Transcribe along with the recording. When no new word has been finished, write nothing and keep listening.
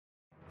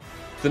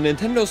The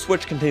Nintendo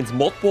Switch contains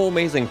multiple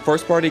amazing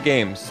first-party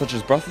games, such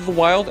as Breath of the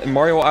Wild and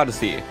Mario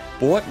Odyssey,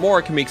 but what more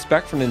can we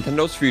expect from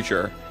Nintendo's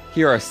future?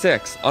 Here are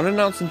 6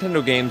 unannounced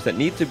Nintendo games that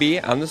need to be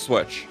on the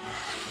Switch.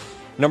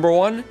 Number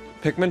 1.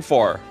 Pikmin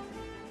 4.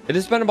 It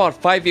has been about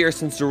 5 years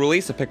since the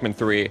release of Pikmin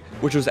 3,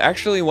 which was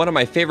actually one of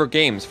my favorite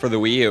games for the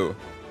Wii U.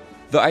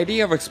 The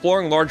idea of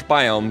exploring large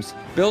biomes,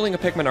 building a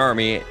Pikmin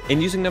army,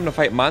 and using them to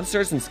fight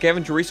monsters and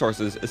scavenge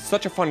resources is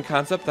such a fun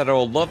concept that I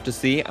would love to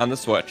see on the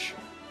Switch.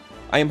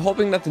 I am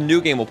hoping that the new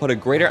game will put a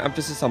greater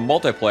emphasis on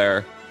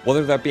multiplayer,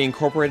 whether that be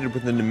incorporated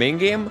within the main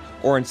game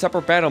or in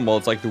separate battle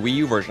modes like the Wii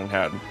U version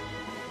had.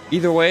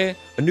 Either way,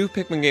 a new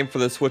Pikmin game for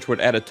the Switch would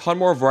add a ton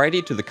more variety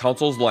to the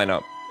console's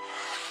lineup.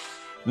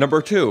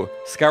 Number 2.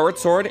 Skyward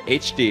Sword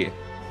HD.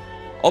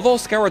 Although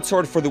Skyward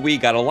Sword for the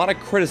Wii got a lot of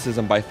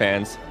criticism by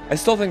fans, I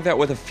still think that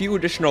with a few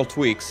additional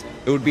tweaks,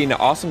 it would be an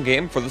awesome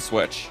game for the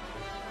Switch.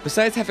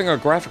 Besides having a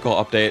graphical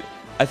update,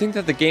 I think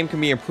that the game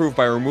can be improved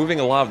by removing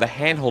a lot of the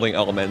hand-holding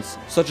elements,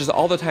 such as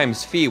all the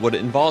times Fi would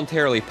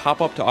involuntarily pop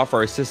up to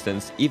offer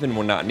assistance even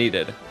when not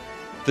needed.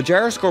 The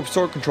gyroscope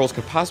sword controls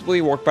could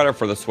possibly work better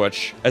for the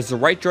Switch, as the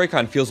right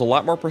Joy-Con feels a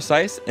lot more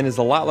precise and is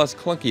a lot less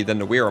clunky than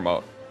the Wii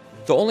Remote.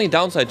 The only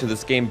downside to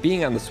this game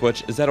being on the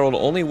Switch is that it will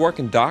only work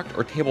in docked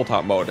or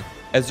tabletop mode,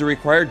 as the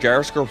required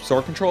gyroscope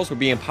sword controls would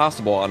be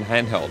impossible on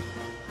handheld.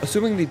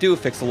 Assuming they do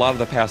fix a lot of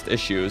the past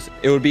issues,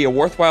 it would be a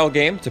worthwhile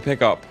game to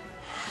pick up.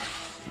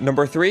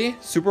 Number 3.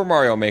 Super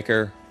Mario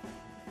Maker.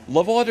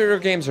 Level editor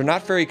games are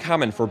not very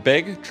common for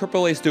big,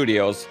 AAA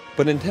studios,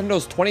 but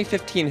Nintendo's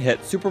 2015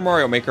 hit Super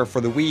Mario Maker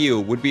for the Wii U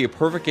would be a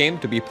perfect game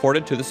to be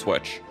ported to the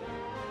Switch.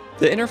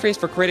 The interface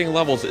for creating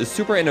levels is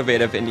super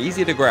innovative and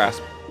easy to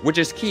grasp, which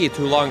is key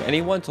to allowing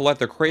anyone to let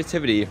their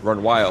creativity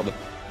run wild.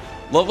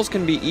 Levels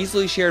can be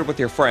easily shared with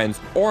your friends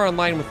or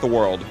online with the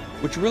world,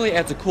 which really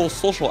adds a cool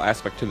social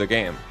aspect to the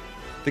game.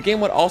 The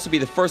game would also be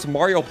the first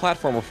Mario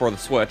platformer for the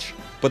Switch,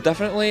 but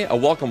definitely a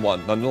welcome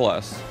one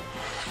nonetheless.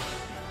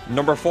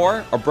 Number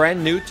 4. A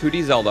brand new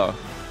 2D Zelda.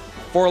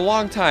 For a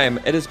long time,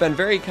 it has been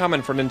very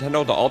common for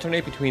Nintendo to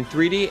alternate between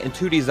 3D and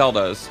 2D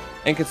Zeldas,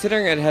 and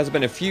considering it has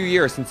been a few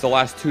years since the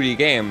last 2D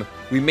game,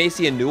 we may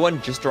see a new one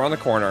just around the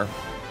corner.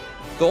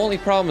 The only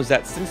problem is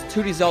that since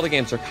 2D Zelda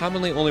games are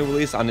commonly only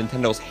released on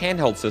Nintendo's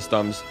handheld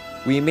systems,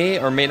 we may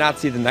or may not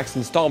see the next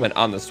installment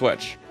on the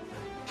Switch.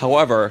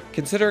 However,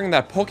 considering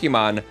that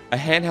Pokemon, a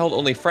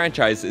handheld-only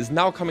franchise, is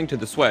now coming to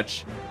the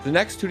Switch, the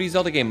next 2D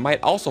Zelda game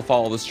might also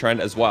follow this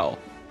trend as well.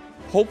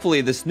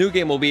 Hopefully this new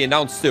game will be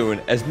announced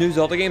soon, as new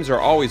Zelda games are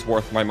always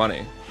worth my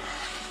money.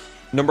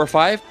 Number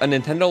 5. A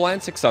Nintendo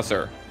Land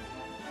successor.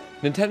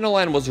 Nintendo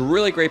Land was a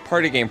really great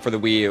party game for the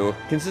Wii U,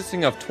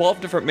 consisting of 12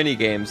 different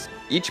mini-games,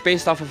 each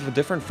based off of a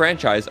different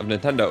franchise of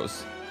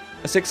Nintendo's.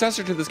 A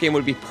successor to this game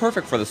would be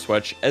perfect for the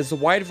Switch, as the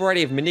wide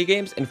variety of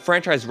mini-games and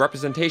franchise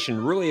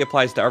representation really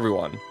applies to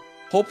everyone.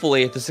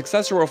 Hopefully, the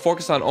successor will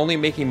focus on only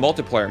making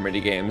multiplayer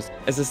mini-games,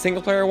 as the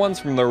single-player ones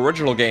from the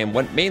original game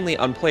went mainly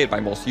unplayed by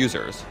most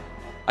users.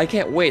 I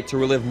can't wait to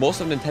relive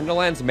most of Nintendo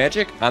Land's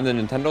magic on the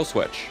Nintendo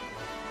Switch.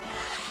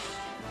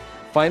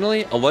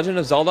 Finally, a Legend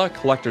of Zelda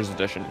Collector's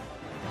Edition.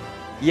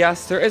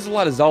 Yes, there is a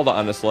lot of Zelda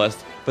on this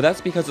list, but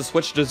that's because the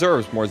Switch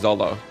deserves more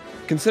Zelda.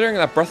 Considering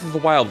that Breath of the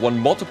Wild won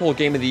multiple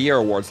Game of the Year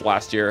awards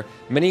last year,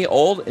 many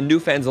old and new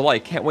fans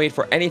alike can't wait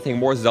for anything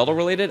more Zelda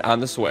related on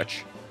the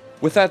Switch.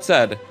 With that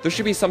said, there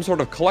should be some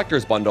sort of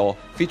collector's bundle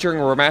featuring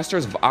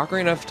remasters of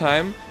Ocarina of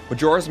Time,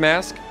 Majora's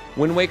Mask,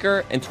 Wind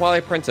Waker, and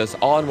Twilight Princess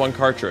all in one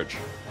cartridge.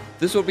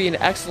 This would be an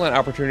excellent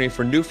opportunity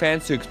for new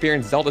fans to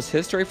experience Zelda's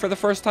history for the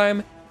first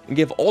time, and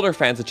give older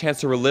fans a chance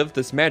to relive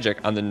this magic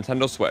on the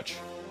Nintendo Switch.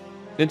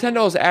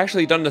 Nintendo has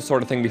actually done this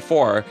sort of thing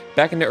before,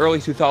 back in the early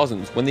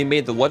 2000s when they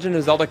made the Legend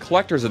of Zelda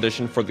Collector's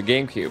Edition for the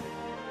GameCube.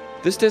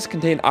 This disc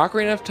contained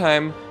Ocarina of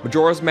Time,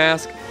 Majora's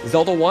Mask,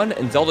 Zelda 1,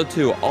 and Zelda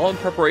 2 all in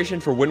preparation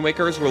for Wind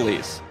Waker's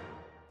release.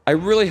 I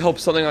really hope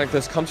something like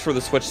this comes for the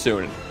Switch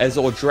soon, as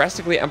it will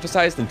drastically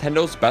emphasize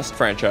Nintendo's best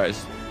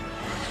franchise.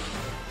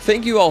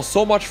 Thank you all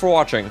so much for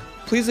watching.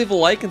 Please leave a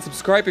like and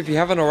subscribe if you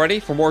haven't already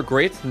for more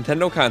great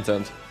Nintendo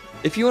content.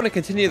 If you want to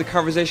continue the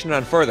conversation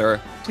on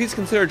further, please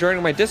consider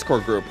joining my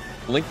Discord group,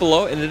 link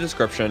below in the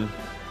description.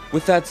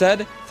 With that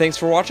said, thanks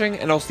for watching,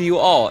 and I'll see you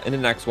all in the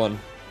next one.